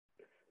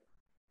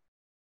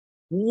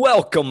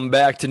Welcome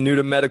back to New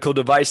to Medical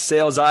Device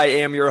Sales. I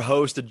am your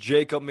host,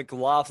 Jacob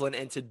McLaughlin,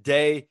 and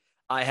today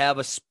I have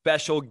a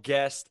special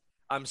guest.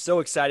 I'm so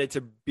excited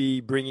to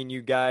be bringing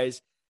you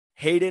guys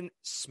Hayden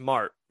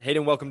Smart.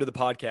 Hayden, welcome to the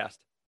podcast.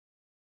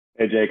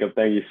 Hey Jacob,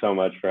 thank you so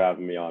much for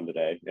having me on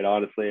today. And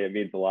honestly, it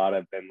means a lot.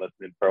 I've been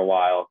listening for a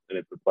while, and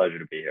it's a pleasure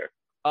to be here.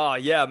 Oh,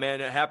 yeah,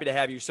 man. Happy to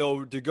have you.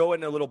 So, to go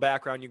into a little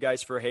background, you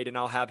guys, for Hayden,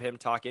 I'll have him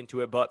talk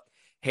into it. But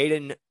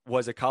Hayden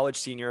was a college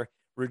senior,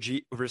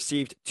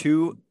 received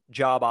two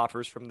job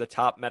offers from the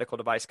top medical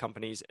device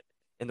companies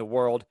in the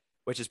world,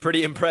 which is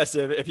pretty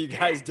impressive if you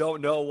guys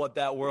don't know what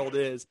that world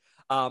is.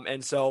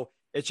 And so,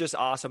 it's just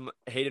awesome.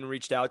 Hayden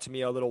reached out to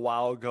me a little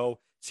while ago,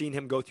 seeing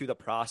him go through the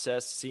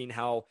process, seeing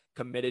how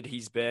committed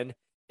he's been.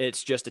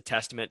 It's just a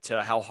testament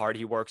to how hard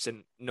he works,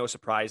 and no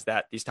surprise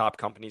that these top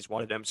companies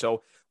wanted him.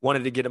 So,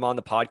 wanted to get him on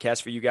the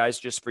podcast for you guys,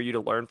 just for you to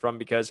learn from,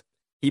 because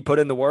he put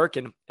in the work,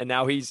 and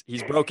now he's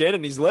broke in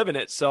and he's living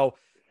it. So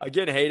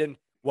again, Hayden,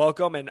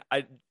 welcome. And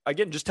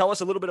just tell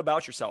us a little bit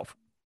about yourself.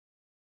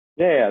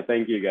 Yeah,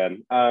 thank you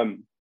again.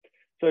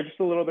 So just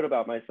a little bit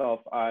about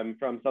myself. I'm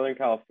from Southern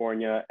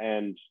California,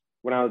 and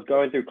when I was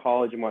going through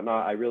college and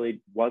whatnot, I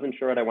really wasn't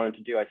sure what I wanted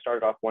to do. I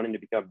started off wanting to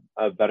become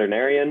a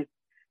veterinarian.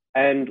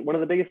 And one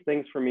of the biggest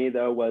things for me,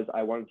 though, was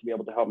I wanted to be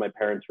able to help my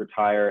parents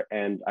retire,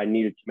 and I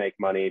needed to make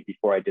money.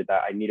 Before I did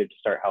that, I needed to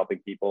start helping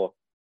people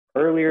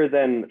earlier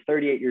than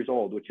 38 years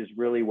old, which is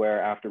really where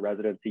after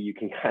residency, you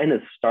can kind of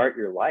start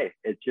your life.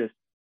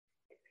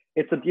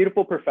 It's a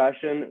beautiful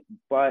profession,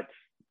 but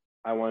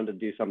I wanted to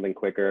do something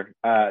quicker.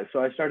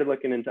 So I started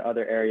looking into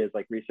other areas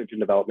like research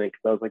and development,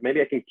 because I was like, maybe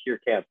I can cure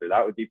cancer.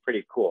 That would be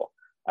pretty cool.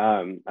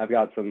 I've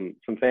got some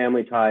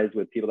family ties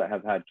with people that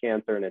have had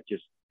cancer, and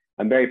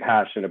I'm very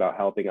passionate about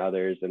helping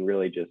others and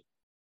really just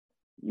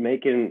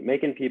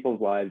making people's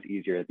lives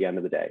easier at the end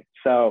of the day.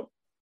 So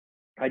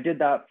I did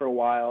that for a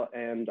while,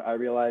 and I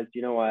realized,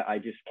 you know what, I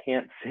just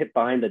can't sit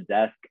behind the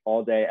desk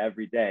all day,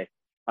 every day.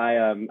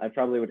 I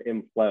probably would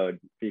implode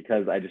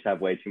because I just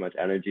have way too much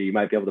energy. You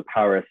might be able to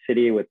power a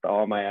city with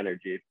all my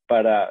energy,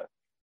 but I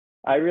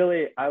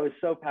was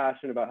so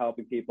passionate about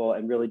helping people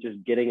and really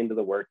just getting into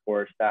the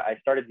workforce that I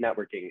started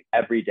networking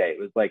every day. It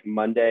was like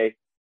Monday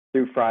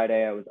through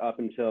Friday. I was up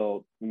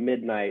until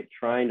midnight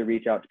trying to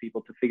reach out to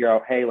people to figure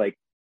out, hey, like,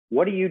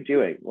 what are you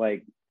doing?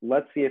 Like,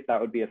 let's see if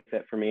that would be a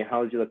fit for me.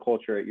 How's the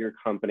culture at your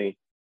company?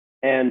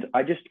 And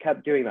I just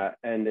kept doing that.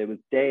 And it was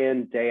day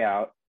in, day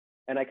out.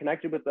 And I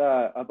connected with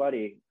a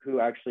buddy who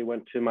actually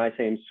went to my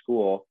same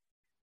school.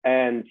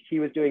 And he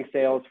was doing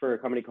sales for a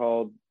company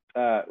called,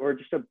 or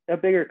just a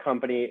bigger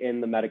company in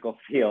the medical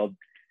field.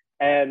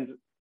 And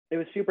it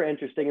was super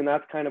interesting. And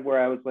that's kind of where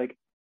I was like,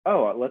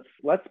 oh,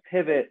 let's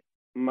pivot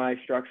my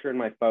structure and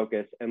my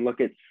focus and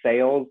look at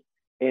sales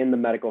in the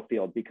medical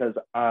field, because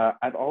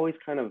I've always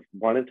kind of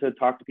wanted to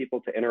talk to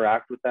people, to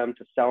interact with them,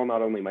 to sell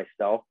not only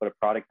myself, but a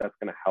product that's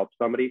going to help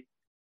somebody.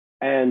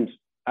 And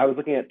I was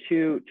looking at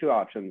two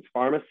options: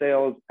 pharma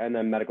sales and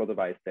then medical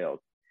device sales.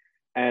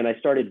 And I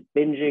started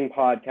binging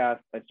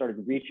podcasts. I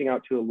started reaching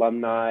out to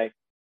alumni.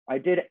 I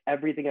did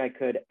everything I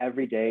could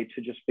every day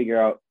to just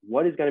figure out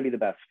what is going to be the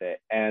best fit.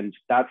 And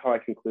that's how I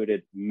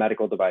concluded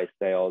medical device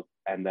sales.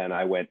 And then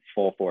I went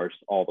full force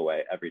all the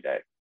way every day.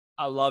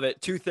 I love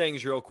it. Two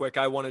things real quick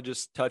I want to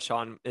just touch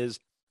on is,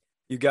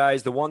 you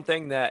guys, the one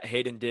thing that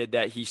Hayden did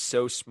that he's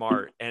so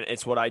smart, and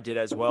it's what I did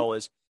as well,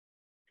 is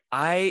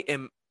I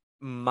am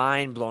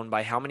mind blown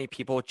by how many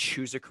people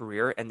choose a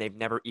career and they've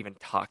never even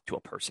talked to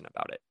a person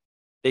about it.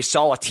 They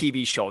saw a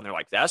TV show and they're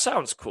like, that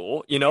sounds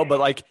cool, but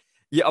like,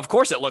 yeah, of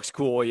course it looks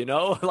cool,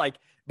 like,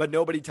 but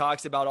nobody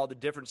talks about all the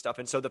different stuff.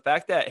 And so the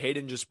fact that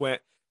Hayden just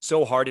went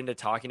so hard into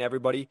talking to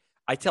everybody,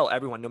 I tell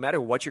everyone, no matter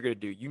what you're going to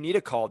do, you need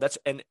a call.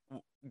 And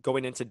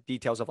going into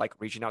details of like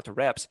reaching out to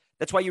reps.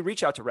 That's why you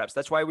reach out to reps.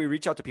 That's why we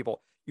reach out to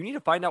people. You need to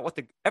find out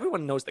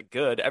everyone knows the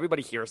good.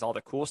 Everybody hears all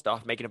the cool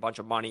stuff, making a bunch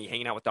of money,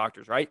 hanging out with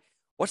doctors, right?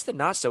 What's the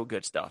not so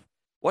good stuff?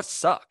 What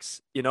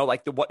sucks?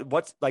 Like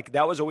what's like,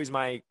 that was always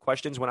my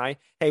questions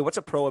hey, what's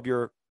a pro of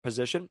your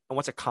position and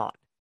what's a con?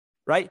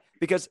 Right?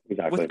 Because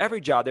Exactly. with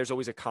every job, there's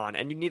always a con,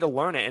 and you need to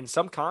learn it. And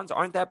some cons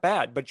aren't that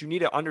bad, but you need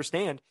to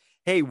understand,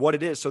 hey, what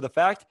it is. So the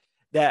fact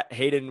that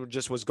Hayden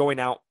just was going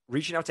out,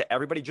 reaching out to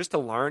everybody just to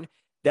learn,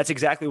 that's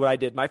exactly what I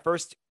did. My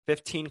first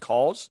 15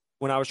 calls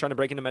when I was trying to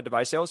break into med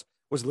device sales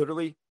was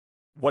literally,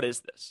 what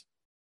is this?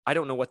 I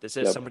don't know what this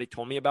is. Yep. Somebody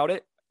told me about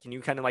it. Can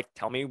you kind of like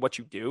tell me what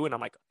you do? And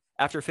I'm like,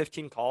 after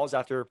 15 calls,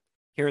 after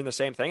hearing the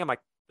same thing, I'm like,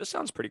 this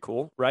sounds pretty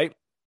cool, right?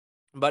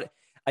 But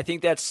I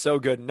think that's so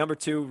good. Number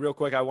two, real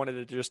quick, I wanted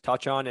to just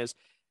touch on is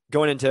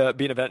going into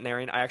being a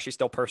veterinarian. I actually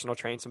still personal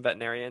train some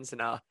veterinarians,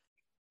 and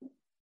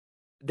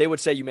they would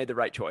say you made the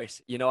right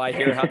choice. I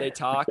hear how they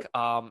talk.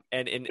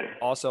 And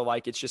also,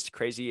 like, it's just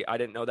crazy. I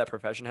didn't know that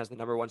profession has the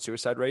number one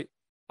suicide rate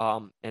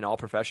in all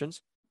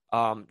professions.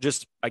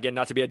 Just again,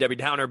 not to be a Debbie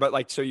Downer, but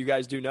like, so you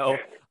guys do know,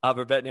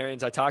 for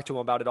veterinarians, I talk to them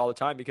about it all the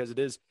time, because it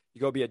is, you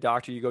go be a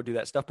doctor, you go do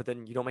that stuff, but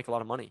then you don't make a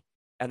lot of money.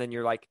 And then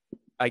you're like,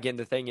 again,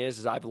 the thing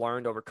is I've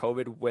learned over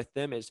COVID with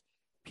them is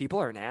people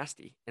are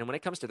nasty. And when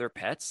it comes to their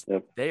pets,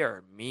 Yep. they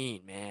are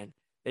mean, man.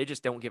 They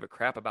just don't give a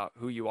crap about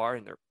who you are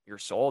and your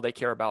soul. They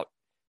care about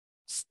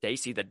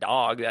Stacy the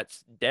dog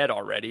that's dead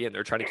already, and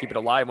they're trying to keep it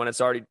alive when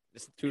it's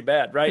too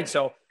bad, right?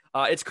 So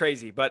it's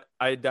crazy, but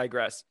I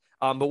digress.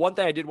 But one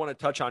thing I did want to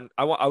touch on,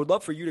 I would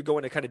love for you to go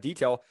into kind of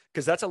detail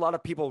because that's a lot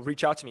of people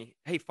reach out to me.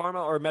 Hey,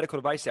 pharma or medical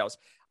device sales?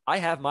 I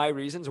have my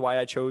reasons why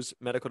I chose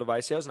medical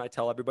device sales, and I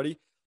tell everybody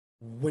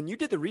when you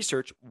did the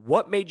research,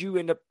 what made you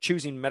end up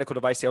choosing medical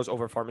device sales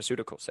over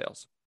pharmaceutical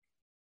sales?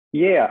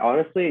 Yeah,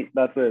 honestly,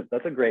 that's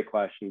a great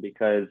question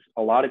because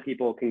a lot of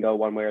people can go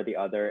one way or the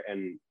other,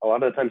 and a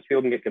lot of the times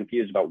people can get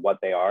confused about what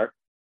they are.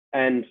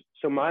 And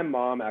so my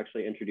mom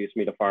actually introduced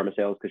me to pharma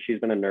sales because she's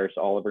been a nurse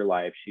all of her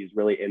life. She's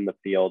really in the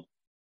field.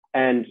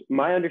 And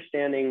my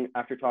understanding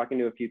after talking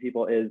to a few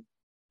people is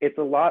it's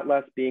a lot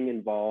less being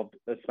involved,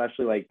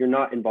 especially like you're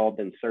not involved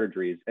in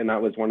surgeries. And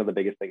that was one of the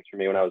biggest things for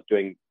me when I was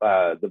doing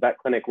the vet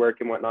clinic work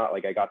and whatnot.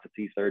 Like I got to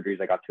see surgeries,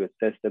 I got to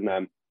assist in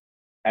them.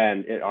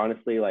 And it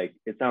honestly, like,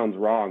 it sounds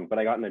wrong, but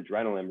I got an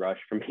adrenaline rush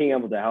from being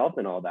able to help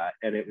and all that.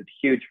 And it was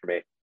huge for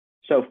me.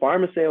 So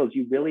pharma sales,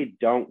 you really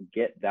don't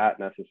get that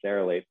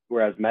necessarily.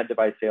 Whereas med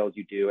device sales,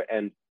 you do.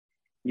 And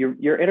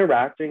you're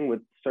interacting with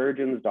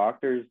surgeons,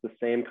 doctors the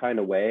same kind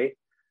of way.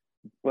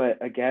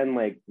 But again,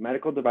 like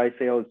medical device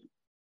sales,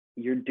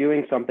 you're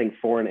doing something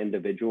for an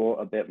individual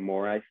a bit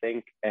more, I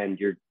think. And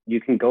you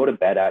can go to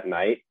bed at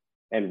night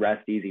and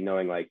rest easy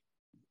knowing like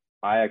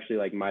I actually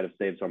like might have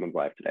saved someone's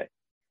life today.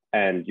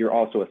 And you're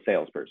also a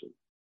salesperson.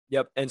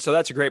 Yep. And so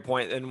that's a great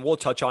point. And we'll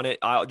touch on it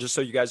just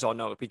so you guys all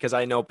know, because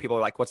I know people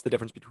are like, what's the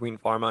difference between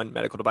pharma and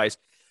medical device?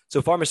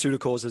 So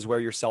pharmaceuticals is where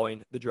you're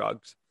selling the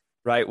drugs,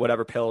 right?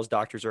 Whatever pills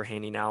doctors are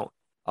handing out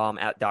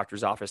at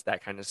doctor's office,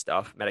 that kind of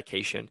stuff,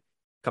 medication.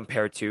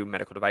 Compared to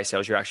medical device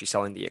sales, you're actually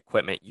selling the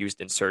equipment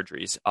used in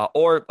surgeries,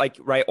 or like,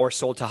 right, or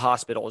sold to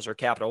hospitals or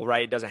capital,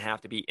 right? It doesn't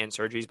have to be in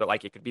surgeries, but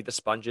like it could be the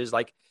sponges,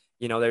 like,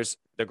 there's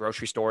the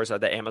grocery stores or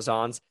the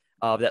Amazons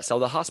that sell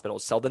the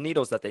hospitals, sell the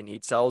needles that they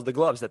need, sell the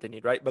gloves that they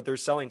need, right? But they're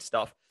selling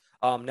stuff.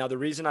 Now, the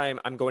reason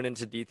I'm going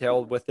into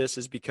detail with this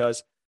is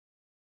because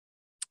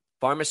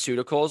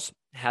pharmaceuticals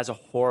has a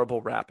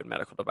horrible rap in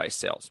medical device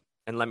sales.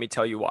 And let me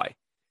tell you why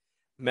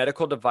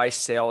medical device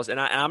sales, and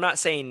I'm not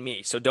saying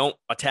me, so don't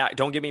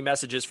give me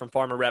messages from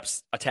pharma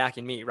reps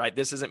attacking me, right?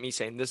 This isn't me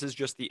saying, this is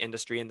just the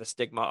industry and the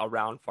stigma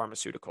around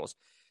pharmaceuticals.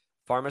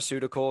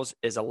 Pharmaceuticals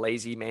is a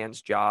lazy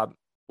man's job.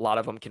 A lot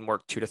of them can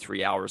work 2 to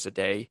 3 hours a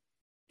day.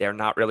 They're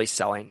not really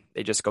selling.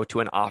 They just go to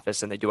an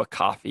office and they do a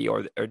coffee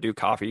or do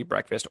coffee,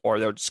 breakfast, or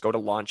they'll just go to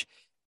lunch,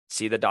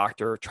 see the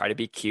doctor, try to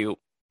be cute.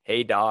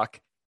 Hey, doc,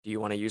 do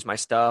you want to use my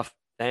stuff?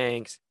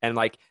 Thanks. And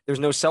like, there's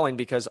no selling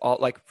because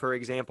like, for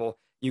example,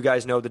 you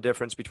guys know the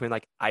difference between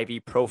like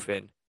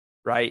ibuprofen,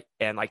 right?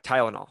 And like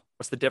Tylenol.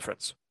 What's the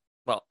difference?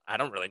 Well, I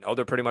don't really know.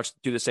 They're pretty much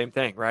do the same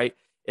thing, right?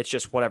 It's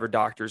just whatever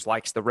doctors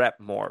likes the rep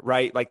more,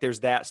 right? Like there's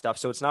that stuff.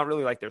 So it's not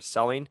really like they're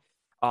selling.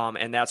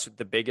 And that's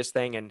the biggest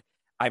thing. And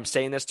I'm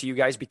saying this to you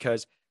guys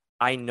because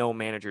I know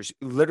managers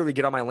literally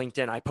get on my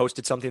LinkedIn. I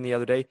posted something the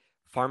other day,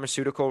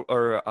 pharmaceutical,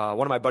 or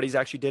one of my buddies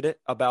actually did it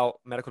about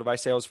medical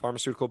device sales,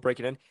 pharmaceutical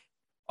breaking in.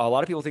 A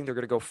lot of people think they're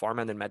going to go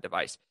pharma and then med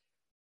device.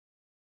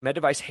 Med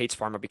device hates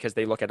pharma because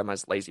they look at them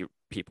as lazy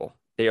people.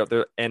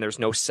 And there's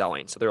no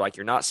selling. So they're like,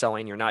 you're not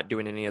selling, you're not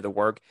doing any of the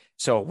work.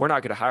 So we're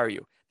not going to hire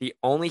you. The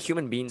only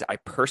human beings I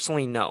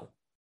personally know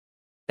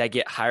that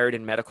get hired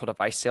in medical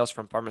device sales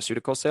from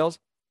pharmaceutical sales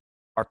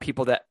are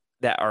people that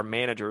are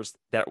managers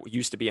that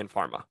used to be in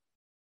pharma.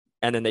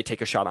 And then they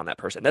take a shot on that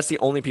person. That's the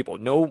only people.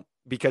 No,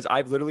 because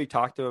I've literally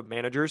talked to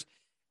managers.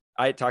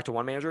 I talked to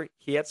one manager.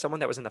 He had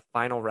someone that was in the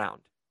final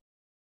round.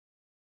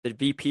 The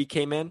VP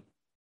came in,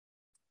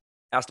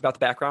 asked about the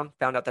background,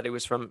 found out that it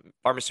was from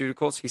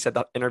pharmaceuticals. He said,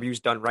 the interview's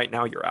done right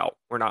now. You're out.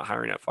 We're not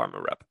hiring a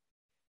pharma rep.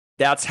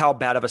 That's how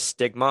bad of a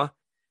stigma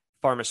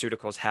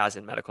pharmaceuticals has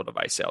in medical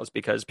device sales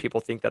because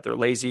people think that they're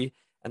lazy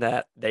and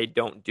that they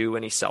don't do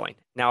any selling.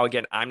 Now,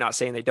 again, I'm not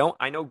saying they don't.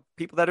 I know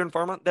people that are in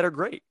pharma that are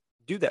great,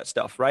 do that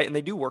stuff, right? And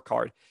they do work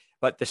hard.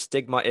 But the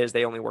stigma is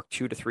they only work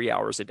 2 to 3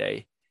 hours a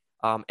day.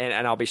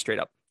 And I'll be straight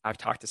up. I've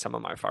talked to some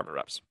of my pharma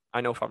reps. I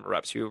know pharma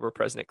reps who were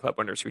president club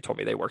winners who told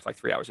me they worked like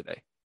 3 hours a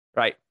day.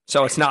 Right.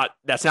 So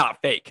that's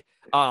not fake.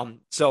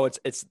 So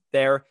it's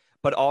there,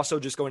 but also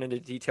just going into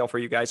detail for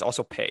you guys,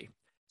 also pay.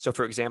 So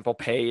for example,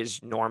 pay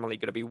is normally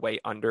going to be way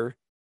under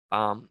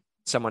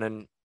someone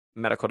in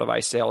medical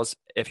device sales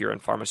if you're in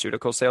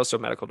pharmaceutical sales. So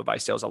medical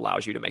device sales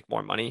allows you to make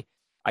more money.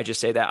 I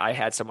just say that I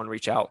had someone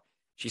reach out.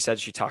 She said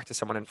she talked to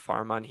someone in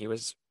pharma and he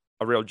was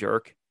a real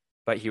jerk,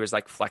 but he was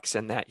like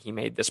flexing that he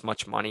made this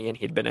much money and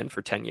he'd been in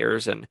for 10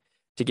 years. And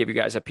to give you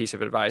guys a piece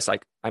of advice,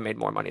 like I made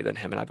more money than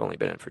him and I've only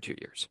been in for 2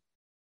 years.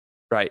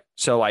 Right.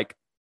 So like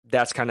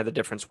that's kind of the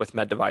difference with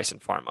med device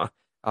and pharma.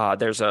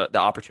 The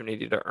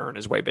opportunity to earn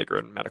is way bigger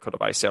in medical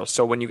device sales.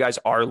 So when you guys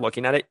are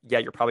looking at it, yeah,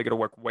 you're probably going to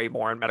work way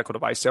more in medical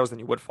device sales than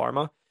you would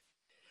pharma.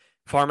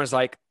 Pharma's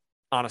like,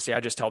 honestly,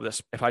 I just tell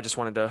this if I just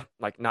wanted to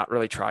like not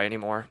really try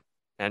anymore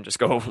and just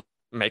go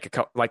make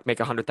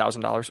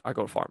 $100,000, I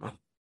go to pharma.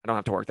 I don't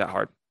have to work that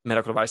hard.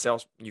 Medical device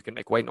sales, you can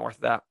make way north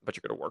of that, but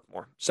you're going to work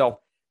more. So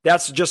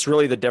that's just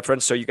really the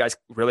difference. So you guys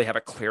really have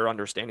a clear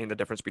understanding the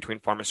difference between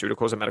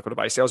pharmaceuticals and medical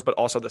device sales, but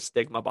also the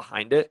stigma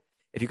behind it.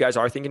 If you guys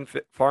are thinking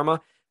pharma,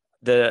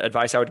 the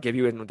advice I would give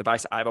you and the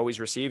advice I've always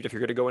received, if you're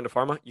going to go into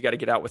pharma, you got to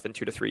get out within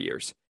 2 to 3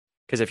 years.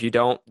 Because if you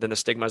don't, then the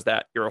stigma is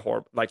that you're a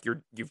horrible, like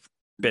you've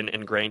been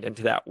ingrained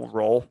into that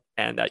role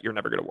and that you're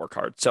never going to work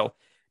hard. So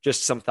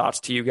just some thoughts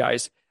to you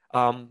guys.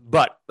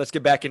 But let's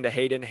get back into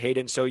Hayden.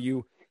 Hayden, so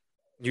you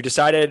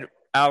decided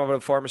out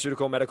of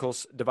pharmaceutical medical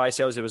device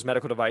sales, it was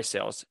medical device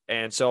sales.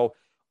 And so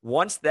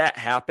once that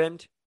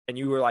happened and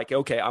you were like,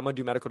 okay, I'm going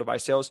to do medical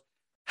device sales,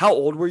 how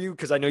old were you?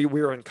 Because I know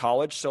we were in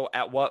college. So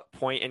at what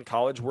point in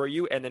college were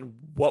you? And then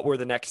what were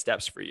the next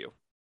steps for you?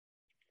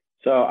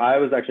 So I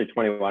was actually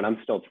 21. I'm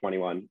still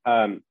 21.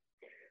 So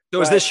it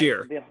was this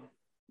year.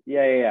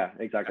 Yeah,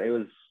 exactly. It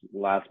was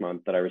last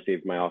month that I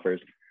received my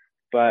offers.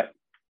 But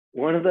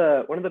one of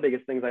the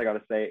biggest things I got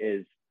to say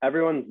is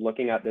everyone's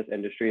looking at this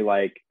industry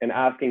like and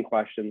asking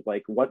questions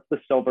like, what's the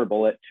silver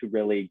bullet to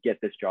really get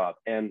this job?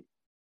 And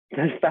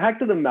the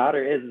fact of the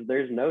matter is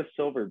there's no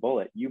silver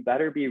bullet. You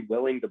better be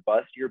willing to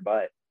bust your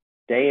butt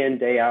day in,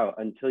 day out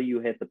until you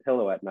hit the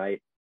pillow at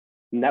night.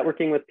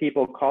 Networking with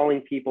people,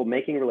 calling people,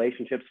 making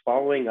relationships,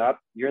 following up.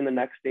 You're in the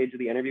next stage of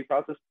the interview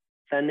process,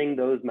 sending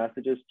those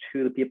messages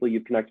to the people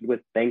you've connected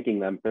with, thanking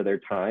them for their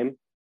time.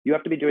 You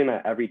have to be doing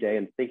that every day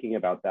and thinking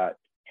about that.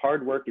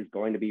 Hard work is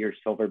going to be your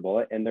silver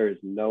bullet, and there is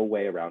no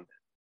way around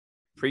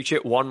it. Preach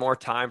it one more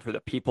time for the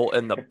people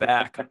in the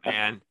back,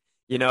 man.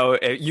 You know,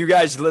 you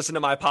guys listen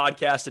to my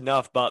podcast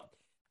enough, but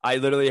I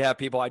literally have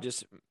people I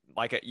just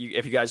like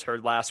if you guys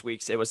heard last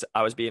week's,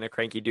 I was being a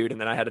cranky dude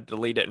and then I had to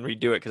delete it and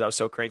redo it because I was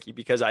so cranky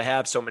because I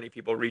have so many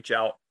people reach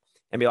out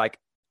and be like,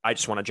 I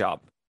just want a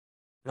job.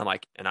 And I'm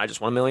like, and I just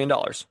want $1 million.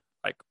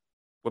 Like,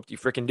 what do you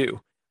freaking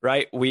do?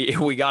 Right?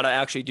 We got to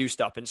actually do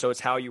stuff. And so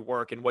it's how you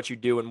work and what you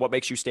do and what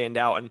makes you stand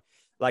out. And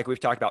like we've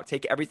talked about,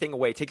 take everything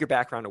away, take your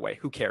background away.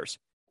 Who cares?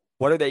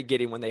 What are they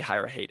getting when they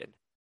hire Hayden?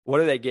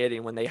 What are they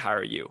getting when they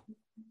hire you?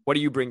 What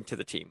do you bring to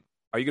the team?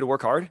 Are you going to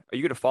work hard? Are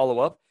you going to follow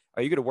up?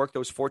 Are you going to work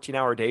those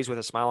 14-hour days with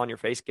a smile on your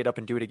face, get up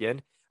and do it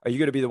again? Are you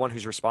going to be the one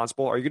who's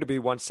responsible? Are you going to be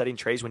the one setting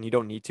trays when you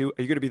don't need to?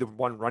 Are you going to be the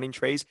one running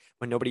trays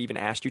when nobody even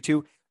asked you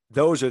to?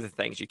 Those are the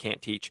things you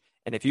can't teach.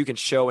 And if you can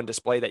show and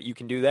display that you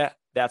can do that,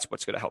 that's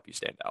what's going to help you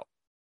stand out.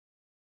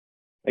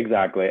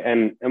 Exactly.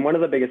 And one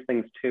of the biggest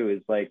things too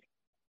is like,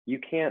 you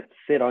can't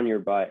sit on your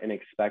butt and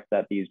expect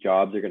that these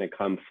jobs are going to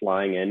come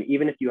flying in,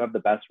 even if you have the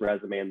best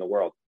resume in the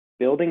world.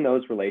 Building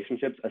those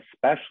relationships,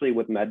 especially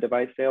with med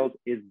device sales,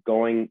 is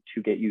going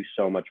to get you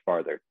so much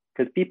farther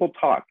because people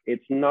talk.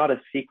 It's not a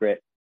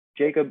secret.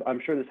 Jacob,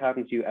 I'm sure this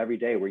happens to you every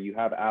day where you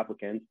have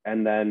applicants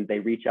and then they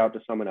reach out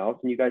to someone else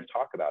and you guys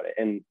talk about it.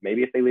 And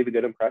maybe if they leave a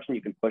good impression,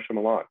 you can push them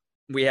along.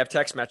 We have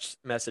text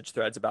message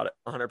threads about it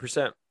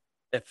 100%.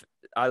 If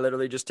I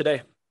literally just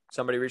today,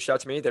 somebody reached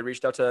out to me, they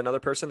reached out to another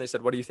person. They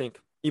said, what do you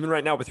think? Even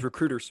right now with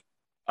recruiters,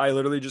 I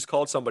literally just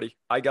called somebody.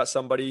 I got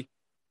somebody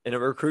in a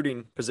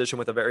recruiting position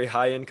with a very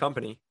high-end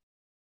company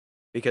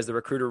because the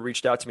recruiter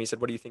reached out to me and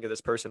said, what do you think of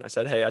this person? I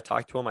said, hey, I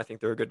talked to them. I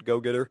think they're a good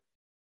go-getter.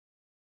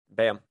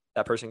 Bam.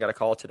 That person got a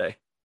call today.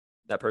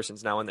 That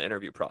person's now in the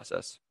interview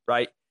process,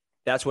 right?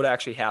 That's what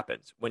actually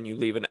happens when you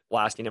leave a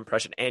lasting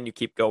impression and you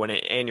keep going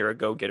and you're a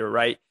go-getter,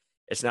 right?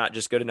 It's not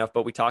just good enough,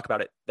 but we talk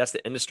about it. That's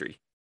the industry.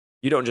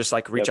 You don't just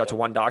like reach out to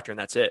one doctor and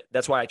that's it.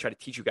 That's why I try to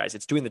teach you guys.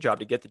 It's doing the job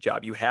to get the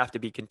job. You have to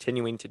be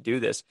continuing to do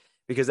this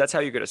because that's how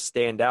you're going to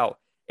stand out.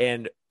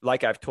 And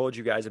like I've told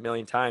you guys a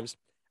million times,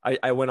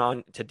 I went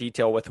on to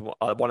detail with one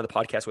of the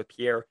podcasts with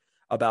Pierre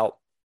about,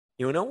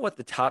 you know what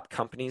the top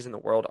companies in the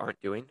world aren't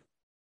doing?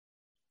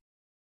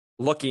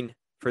 Looking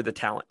for the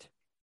talent.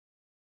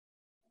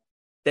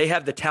 They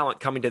have the talent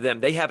coming to them.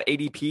 They have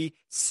ADP,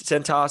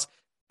 Centos,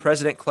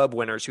 President Club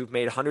winners who've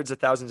made hundreds of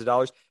thousands of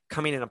dollars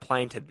coming and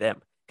applying to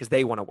them because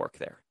they want to work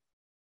there.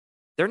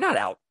 They're not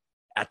out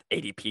at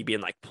ADP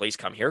being like, please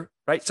come here,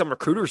 right? Some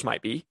recruiters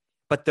might be,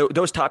 but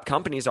those top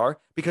companies are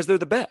because they're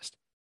the best.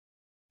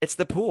 It's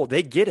the pool.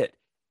 They get it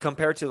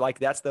compared to like,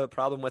 that's the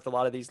problem with a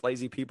lot of these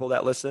lazy people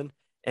that listen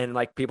and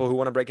like people who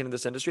want to break into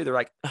this industry. They're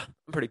like, I'm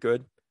pretty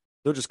good.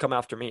 They'll just come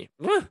after me.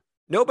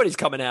 Nobody's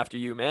coming after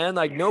you, man.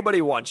 Like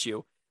nobody wants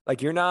you.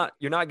 Like you're not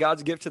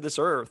God's gift to this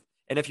earth.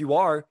 And if you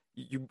are,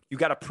 you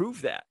got to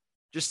prove that.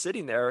 Just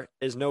sitting there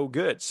is no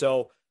good.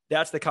 So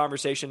that's the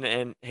conversation.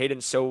 And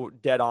Hayden's so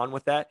dead on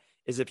with that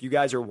is if you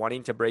guys are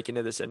wanting to break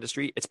into this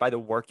industry, it's by the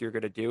work you're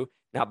going to do,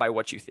 not by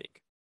what you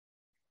think.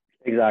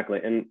 Exactly.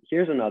 And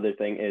here's another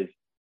thing is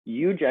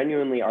you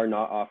genuinely are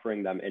not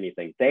offering them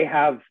anything. They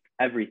have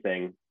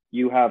everything.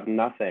 You have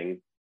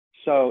nothing.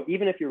 So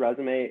even if your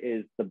resume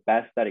is the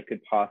best that it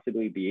could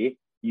possibly be,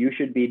 you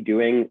should be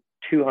doing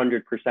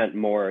 200%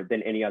 more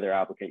than any other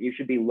applicant. You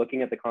should be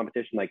looking at the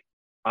competition like,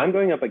 I'm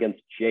going up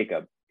against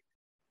Jacob.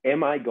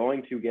 Am I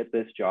going to get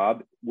this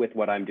job with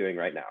what I'm doing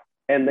right now?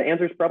 And the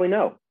answer is probably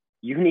no.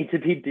 You need to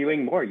be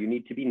doing more. You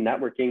need to be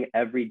networking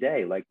every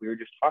day, like we were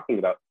just talking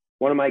about.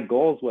 One of my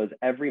goals was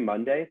every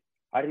Monday.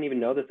 I didn't even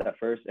know this at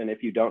first. And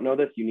if you don't know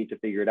this, you need to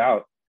figure it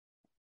out.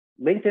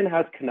 LinkedIn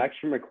has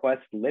connection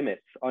request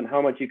limits on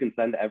how much you can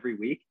send every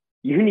week.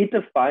 You need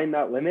to find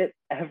that limit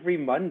every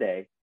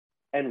Monday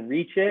and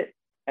reach it.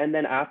 And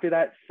then after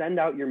that, send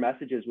out your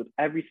messages with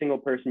every single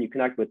person you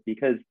connect with,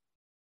 because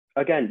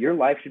again, your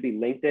life should be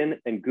LinkedIn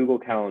and Google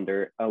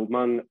Calendar,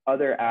 among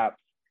other apps,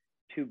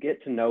 to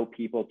get to know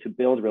people, to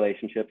build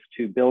relationships,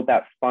 to build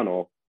that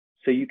funnel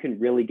so you can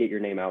really get your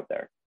name out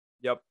there.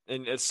 Yep.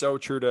 And it's so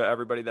true to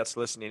everybody that's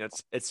listening.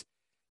 It's,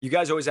 you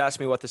guys always ask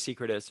me what the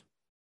secret is.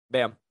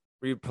 Bam,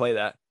 replay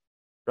that,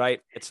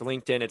 right? It's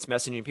LinkedIn, it's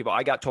messaging people.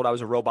 I got told I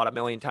was a robot a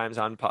million times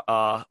on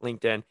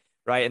LinkedIn,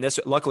 right? And this,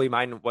 luckily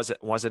it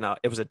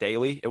was a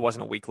daily. It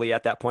wasn't a weekly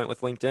at that point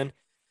with LinkedIn.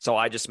 So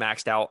I just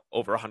maxed out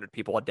over 100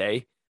 people a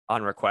day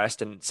on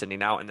request and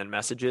sending out and then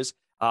messages.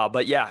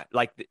 But yeah,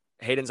 like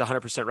Hayden's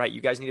 100% right.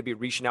 You guys need to be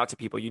reaching out to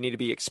people. You need to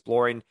be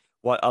exploring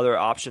what other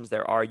options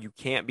there are. You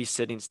can't be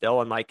sitting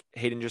still. And like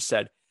Hayden just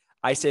said,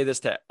 I say this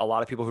to a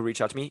lot of people who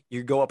reach out to me.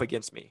 You go up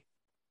against me.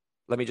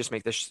 Let me just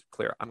make this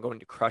clear. I'm going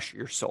to crush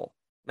your soul.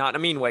 Not in a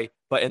mean way,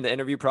 but in the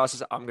interview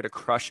process, I'm going to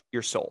crush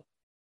your soul.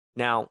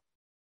 Now,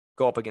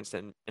 go up against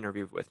an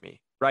interview with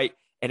me, right?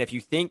 And if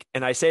you think,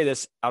 and I say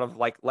this out of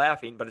like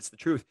laughing, but it's the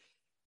truth.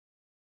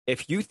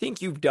 If you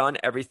think you've done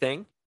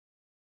everything,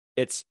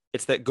 it's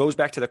that goes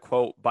back to the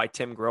quote by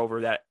Tim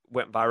Grover that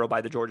went viral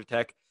by the Georgia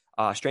Tech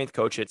strength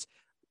coach. It's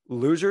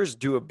losers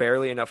do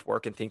barely enough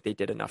work and think they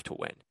did enough to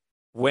win.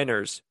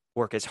 Winners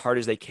work as hard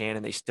as they can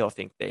and they still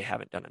think they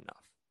haven't done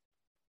enough,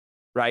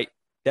 right?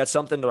 That's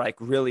something to like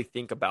really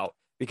think about,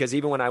 because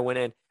even when I went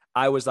in,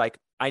 I was like,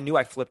 I knew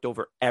I flipped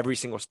over every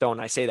single stone.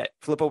 I say that,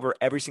 flip over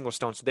every single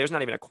stone. So there's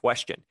not even a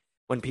question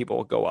when people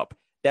will go up.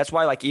 That's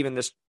why, like, even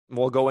this,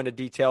 we'll go into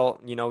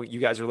detail. You know, you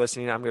guys are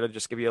listening. I'm going to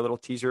just give you a little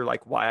teaser,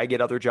 like why I get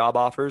other job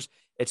offers.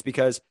 It's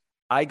because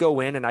I go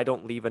in and I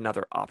don't leave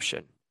another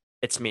option.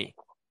 It's me.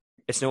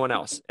 It's no one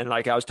else. And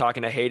like I was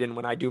talking to Hayden,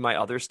 when I do my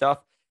other stuff,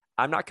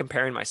 I'm not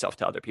comparing myself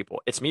to other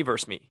people. It's me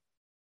versus me.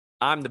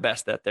 I'm the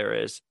best that there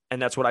is.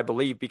 And that's what I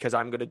believe, because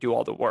I'm going to do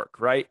all the work,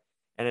 right?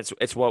 And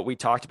it's what we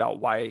talked about,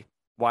 why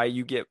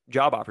you get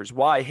job offers,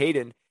 why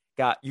Hayden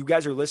got, you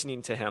guys are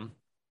listening to him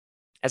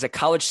as a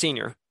college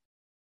senior,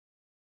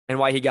 and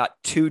why he got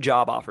 2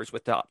 job offers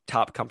with the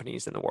top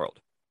companies in the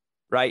world,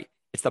 right?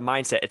 It's the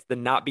mindset. It's the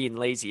not being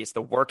lazy. It's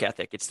the work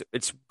ethic.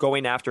 It's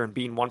going after and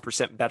being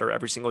 1% better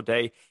every single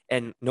day.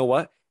 And know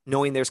what?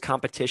 Knowing there's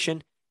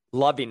competition,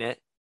 loving it,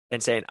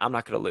 and saying, I'm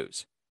not going to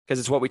lose, because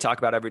it's what we talk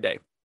about every day.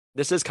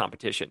 This is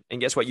competition.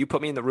 And guess what? You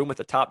put me in the room with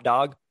the top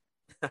dog.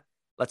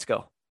 Let's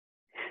go.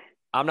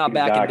 I'm not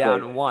backing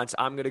down once.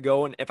 I'm going to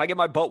go. And if I get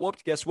my butt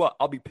whooped, guess what?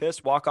 I'll be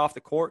pissed, walk off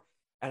the court,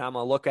 and I'm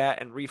going to look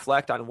at and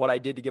reflect on what I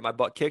did to get my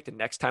butt kicked. And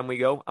next time we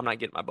go, I'm not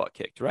getting my butt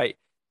kicked, right?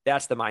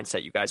 That's the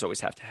mindset you guys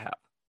always have to have.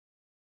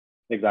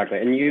 Exactly.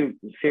 And you,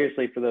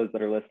 seriously, for those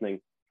that are listening,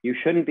 you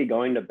shouldn't be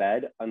going to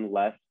bed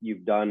unless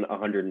you've done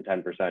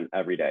 110%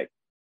 every day.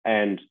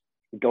 And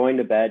going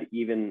to bed,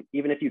 even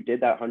if you did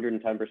that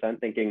 110%,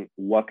 thinking,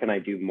 what can I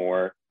do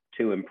more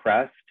to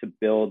impress, to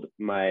build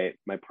my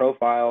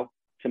profile,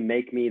 to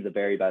make me the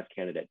very best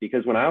candidate?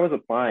 Because when I was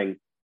applying,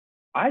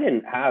 I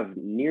didn't have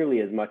nearly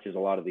as much as a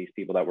lot of these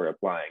people that were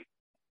applying.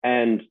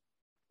 And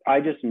I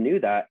just knew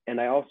that. And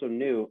I also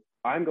knew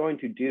I'm going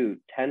to do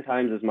 10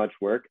 times as much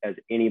work as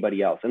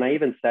anybody else. And I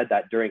even said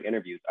that during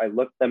interviews. I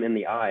looked them in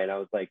the eye and I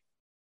was like,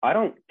 I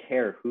don't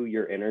care who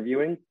you're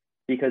interviewing,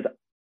 because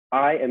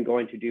I am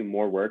going to do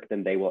more work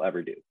than they will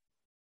ever do.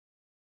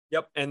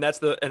 Yep. And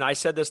I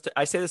say this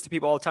to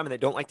people all the time, and they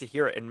don't like to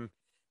hear it in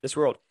this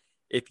world.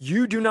 If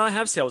you do not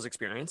have sales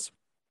experience,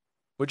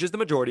 which is the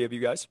majority of you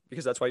guys,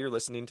 because that's why you're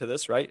listening to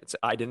this, right?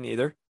 I didn't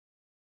either.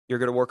 You're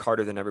going to work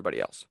harder than everybody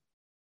else.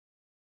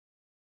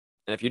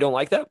 And if you don't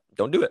like that,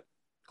 don't do it.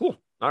 Cool.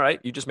 All right.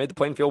 You just made the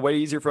playing field way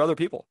easier for other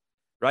people,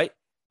 right?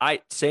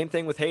 Same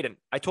thing with Hayden.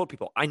 I told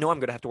people, I know I'm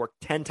going to have to work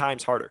 10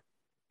 times harder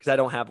because I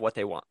don't have what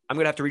they want. I'm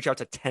going to have to reach out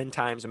to 10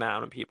 times the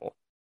amount of people,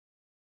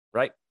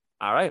 right?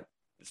 All right.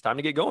 It's time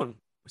to get going.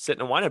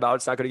 Sitting and whining about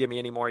it's not going to give me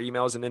any more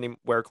emails and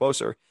anywhere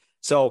closer.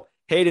 So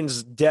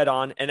Hayden's dead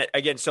on. And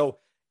again, so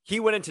he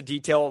went into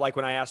detail, like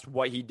when I asked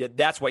what he did,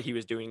 that's what he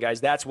was doing,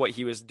 guys. That's what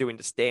he was doing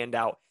to stand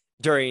out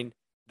during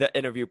the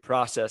interview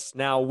process.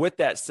 Now, with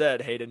that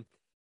said, Hayden,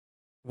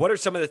 what are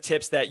some of the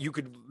tips that you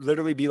could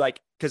literally be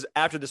like, because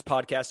after this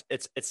podcast,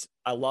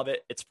 I love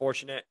it. It's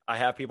fortunate. I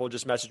have people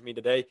just message me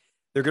today.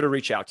 They're going to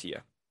reach out to you,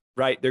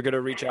 right? They're going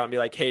to reach out and be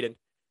like, Hayden,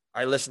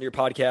 I listened to your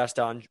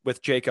podcast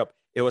with Jacob.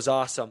 It was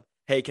awesome.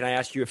 Hey, can I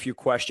ask you a few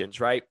questions,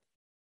 right?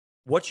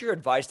 What's your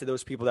advice to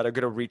those people that are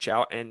going to reach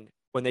out and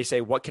when they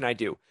say, what can I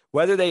do?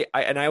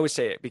 And I always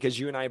say it because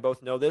you and I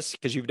both know this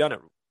because you've done it,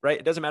 right?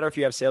 It doesn't matter if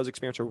you have sales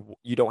experience or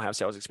you don't have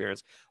sales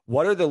experience.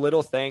 What are the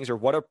little things or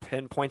what are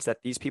pinpoints that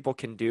these people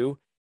can do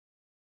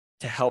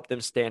to help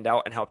them stand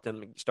out and help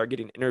them start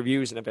getting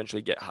interviews and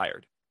eventually get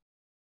hired?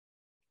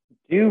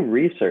 Do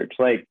research.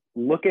 Like,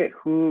 look at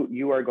who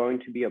you are going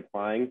to be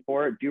applying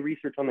for. Do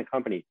research on the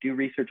company. Do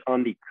research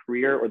on the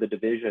career or the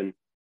division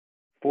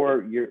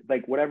for your,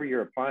 like, whatever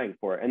you're applying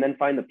for. And then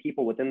find the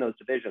people within those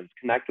divisions.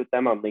 Connect with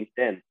them on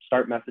LinkedIn.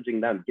 Start messaging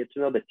them. Get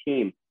to know the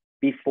team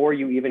before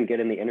you even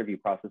get in the interview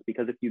process.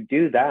 Because if you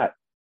do that,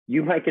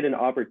 you might get an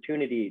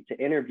opportunity to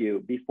interview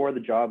before the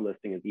job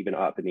listing is even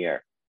up in the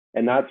air.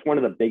 And that's one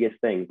of the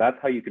biggest things. That's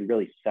how you can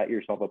really set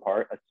yourself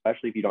apart,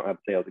 especially if you don't have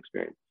sales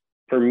experience.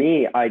 For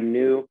me, I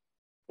knew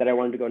that I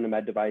wanted to go into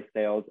med device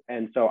sales.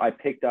 And so I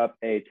picked up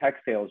a tech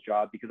sales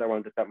job because I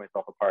wanted to set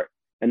myself apart.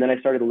 And then I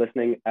started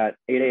listening at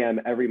 8 a.m.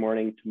 every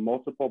morning to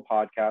multiple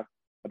podcasts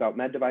about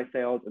med device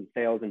sales and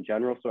sales in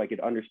general, so I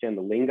could understand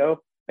the lingo.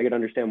 I could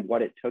understand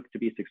what it took to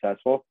be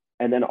successful.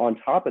 And then on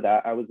top of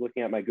that, I was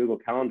looking at my Google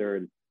Calendar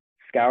and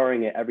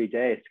scouring it every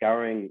day,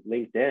 scouring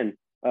LinkedIn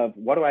of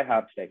what do I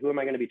have today? Who am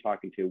I going to be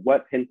talking to?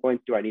 What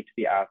pinpoints do I need to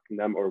be asking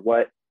them? Or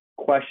what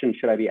questions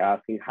should I be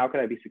asking? How can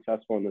I be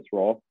successful in this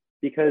role?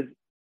 Because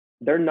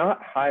they're not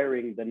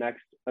hiring the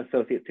next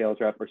associate sales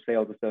rep or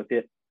sales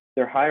associate.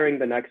 They're hiring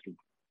the next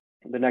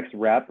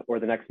rep or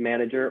the next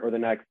manager or the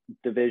next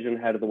division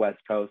head of the West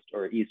Coast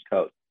or East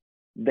Coast.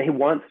 They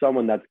want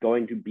someone that's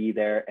going to be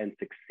there and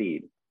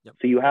succeed. Yep.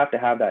 So you have to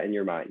have that in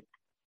your mind.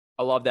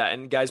 I love that.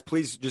 And guys,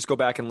 please just go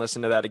back and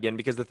listen to that again,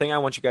 because the thing I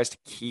want you guys to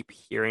keep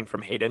hearing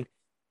from Hayden,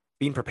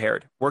 being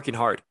prepared, working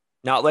hard,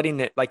 not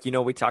letting it, like,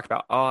 we talk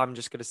about, oh, I'm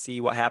just going to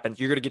see what happens.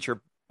 You're going to get your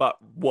butt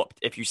whooped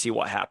if you see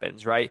what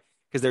happens, right?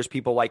 Because there's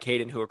people like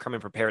Hayden who are coming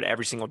prepared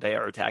every single day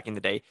or attacking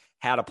the day,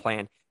 had a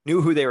plan,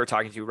 knew who they were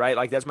talking to, right?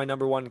 Like, that's my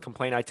number one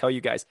complaint. I tell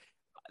you guys,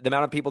 the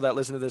amount of people that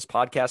listen to this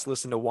podcast,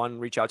 listen to one,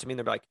 reach out to me, and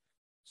they're like,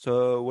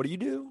 so what do you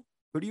do?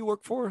 Who do you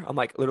work for? I'm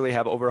like, literally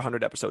have over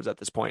 100 episodes at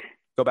this point.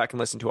 Go back and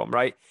listen to them,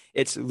 right?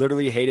 It's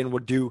literally Hayden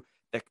would do,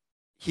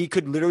 he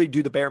could literally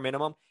do the bare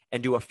minimum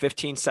and do a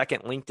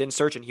 15-second LinkedIn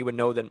search, and he would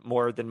know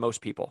more than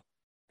most people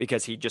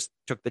because he just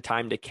took the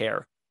time to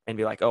care and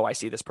be like, oh, I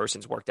see this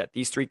person's worked at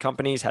these 3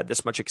 companies, had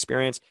this much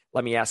experience.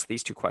 Let me ask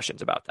these 2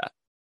 questions about that.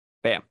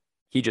 Bam.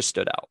 He just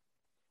stood out.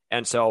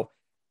 And so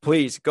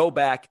please go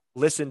back,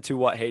 listen to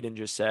what Hayden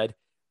just said.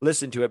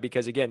 Listen to it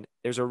because, again,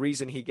 there's a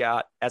reason he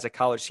got, as a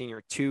college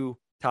senior, 2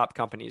 top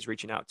companies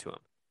reaching out to him.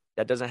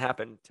 That doesn't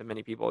happen to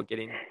many people,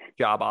 getting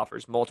job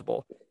offers,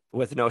 multiple,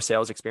 with no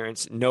sales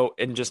experience,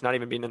 and just not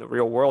even being in the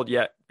real world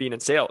yet, being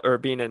in sales or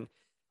being in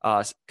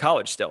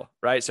college still,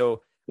 right?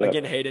 So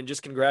again, Hayden,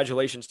 just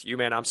congratulations to you,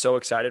 man. I'm so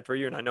excited for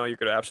you, and I know you're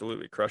going to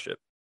absolutely crush it.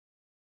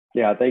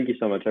 Yeah, thank you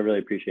so much. I really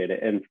appreciate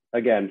it. And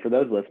again, for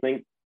those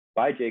listening,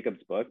 buy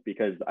Jacob's book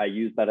because I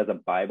used that as a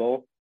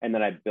Bible, and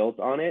then I built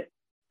on it,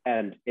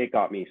 and it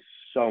got me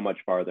so much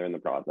farther in the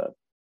process.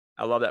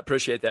 I love that.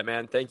 Appreciate that,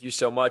 man. Thank you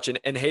so much.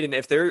 And Hayden,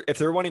 if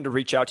they're wanting to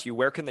reach out to you,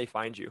 where can they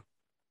find you?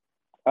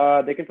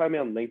 They can find me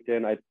on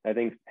LinkedIn. I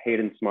think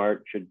Hayden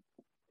Smart should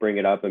bring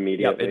it up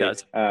immediately. Yep, it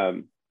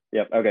does.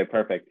 Yep. Okay,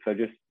 perfect. So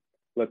just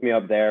look me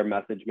up there,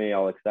 message me,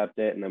 I'll accept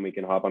it, and then we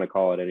can hop on a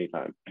call at any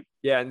time.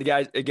 Yeah, and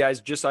the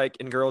guys, just like,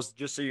 and girls,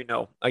 just so you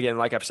know, again,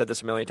 like I've said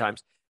this a million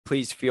times,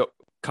 please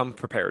come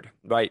prepared,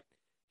 right?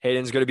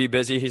 Hayden's going to be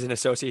busy. He's an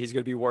associate. He's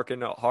going to be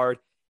working hard,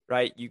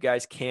 right? You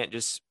guys can't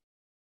just,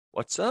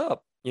 what's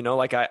up?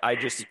 Like I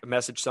just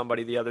messaged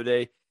somebody the other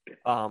day.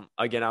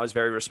 Again, I was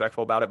very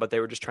respectful about it, but they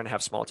were just trying to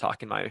have small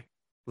talk in my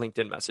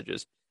LinkedIn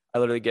messages. I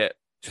literally get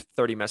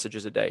 30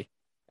 messages a day.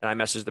 And I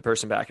messaged the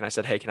person back and I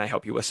said, hey, can I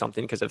help you with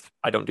something? Because if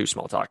I don't do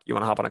small talk, you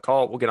want to hop on a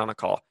call? We'll get on a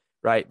call,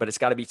 right? But it's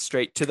got to be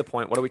straight to the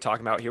point. What are we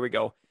talking about? Here we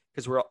go.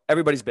 Because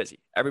everybody's busy.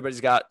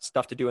 Everybody's got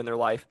stuff to do in their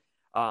life.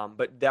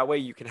 But that way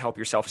you can help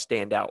yourself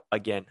stand out.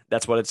 Again,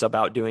 that's what it's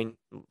about doing,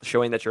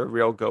 showing that you're a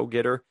real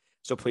go-getter.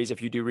 So please,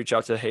 if you do reach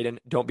out to Hayden,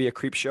 don't be a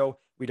creep show.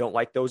 We don't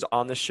like those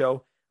on this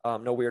show.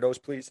 No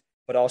weirdos, please.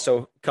 But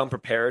also come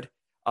prepared.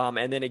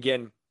 And then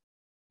again,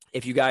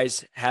 if you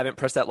guys haven't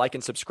pressed that like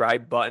and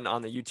subscribe button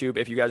on the YouTube,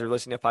 if you guys are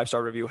listening, a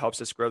 5-star review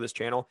helps us grow this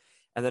channel.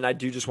 And then I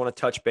do just want to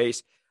touch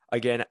base.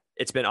 Again,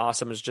 it's been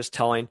awesome. It's just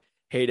telling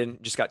Hayden,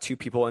 just got 2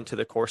 people into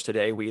the course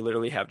today. We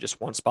literally have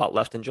just 1 spot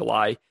left in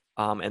July.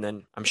 And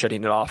then I'm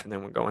shutting it off, and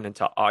then we're going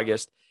into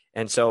August.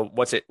 And so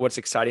what's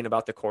exciting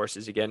about the course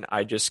is, again,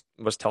 I just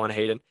was telling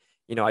Hayden,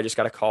 I just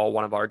got a call.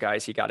 One of our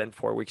guys, he got in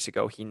 4 weeks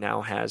ago. He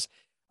now has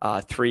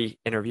 3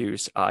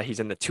 interviews. He's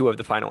in the 2 of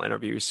the final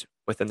interviews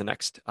within the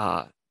next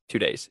 2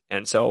 days.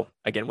 And so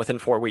again, within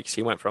 4 weeks,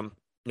 he went from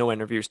no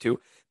interviews to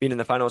being in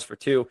the finals for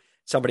 2.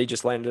 Somebody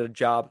just landed a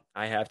job.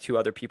 I have 2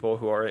 other people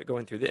who are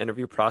going through the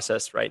interview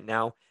process right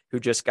now who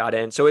just got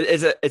in. So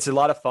it's a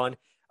lot of fun.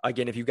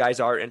 Again, if you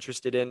guys are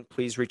interested in,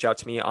 please reach out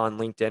to me on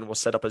LinkedIn. We'll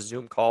set up a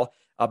Zoom call.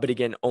 But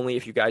again, only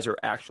if you guys are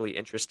actually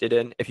interested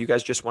in. If you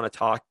guys just want to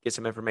talk, get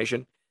some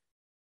information,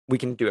 we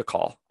can do a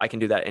call. I can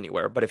do that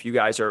anywhere. But if you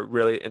guys are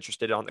really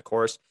interested on the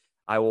course,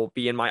 I will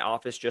be in my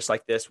office just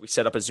like this. We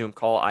set up a Zoom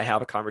call. I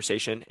have a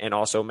conversation, and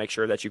also make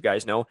sure that you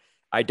guys know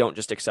I don't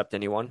just accept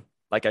anyone.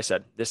 Like I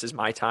said, this is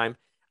my time.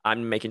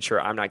 I'm making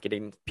sure I'm not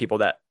getting people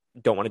that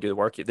don't want to do the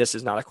work. This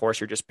is not a course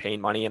you're just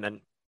paying money and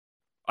then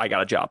I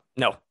got a job.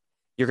 No,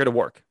 you're going to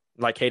work.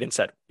 Like Hayden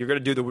said, you're going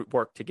to do the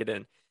work to get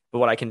in. But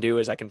what I can do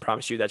is I can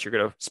promise you that you're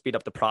going to speed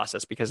up the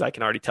process, because I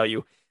can already tell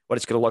you what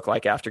it's going to look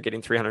like after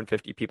getting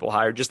 350 people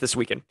hired just this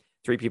weekend.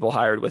 3 people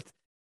hired with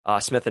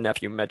Smith &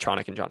 Nephew,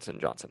 Medtronic, and Johnson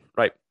 & Johnson,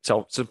 right?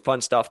 So some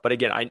fun stuff. But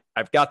again,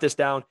 I've got this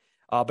down.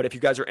 But if you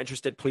guys are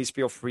interested, please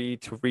feel free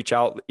to reach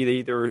out,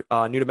 either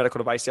New to Medical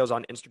Device Sales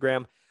on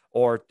Instagram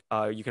or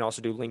you can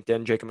also do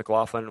LinkedIn, Jacob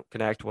McLaughlin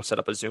Connect. We'll set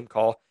up a Zoom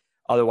call.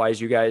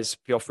 Otherwise, you guys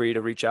feel free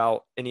to reach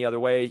out any other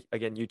way.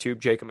 Again, YouTube,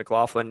 Jacob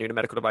McLaughlin, new to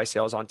medical device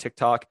sales on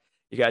TikTok.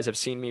 You guys have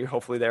seen me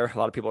hopefully there. A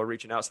lot of people are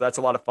reaching out. So that's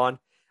a lot of fun.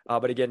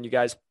 But again, you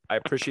guys, I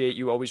appreciate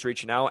you always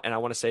reaching out. And I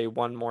want to say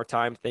one more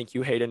time, thank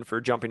you, Hayden,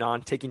 for jumping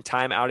on, taking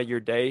time out of your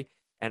day.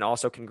 And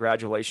also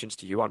congratulations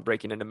to you on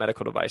breaking into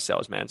medical device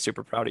sales, man.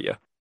 Super proud of you.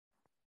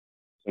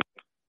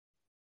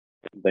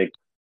 Thanks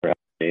for having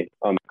me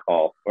on the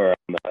call or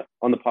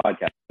on the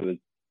podcast.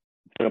 It's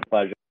been a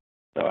pleasure.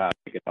 So happy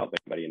I could help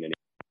anybody in any.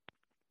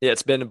 Yeah,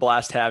 it's been a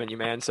blast having you,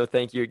 man. So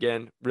thank you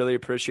again. Really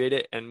appreciate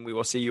it. And we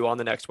will see you on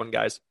the next one,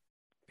 guys.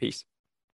 Peace.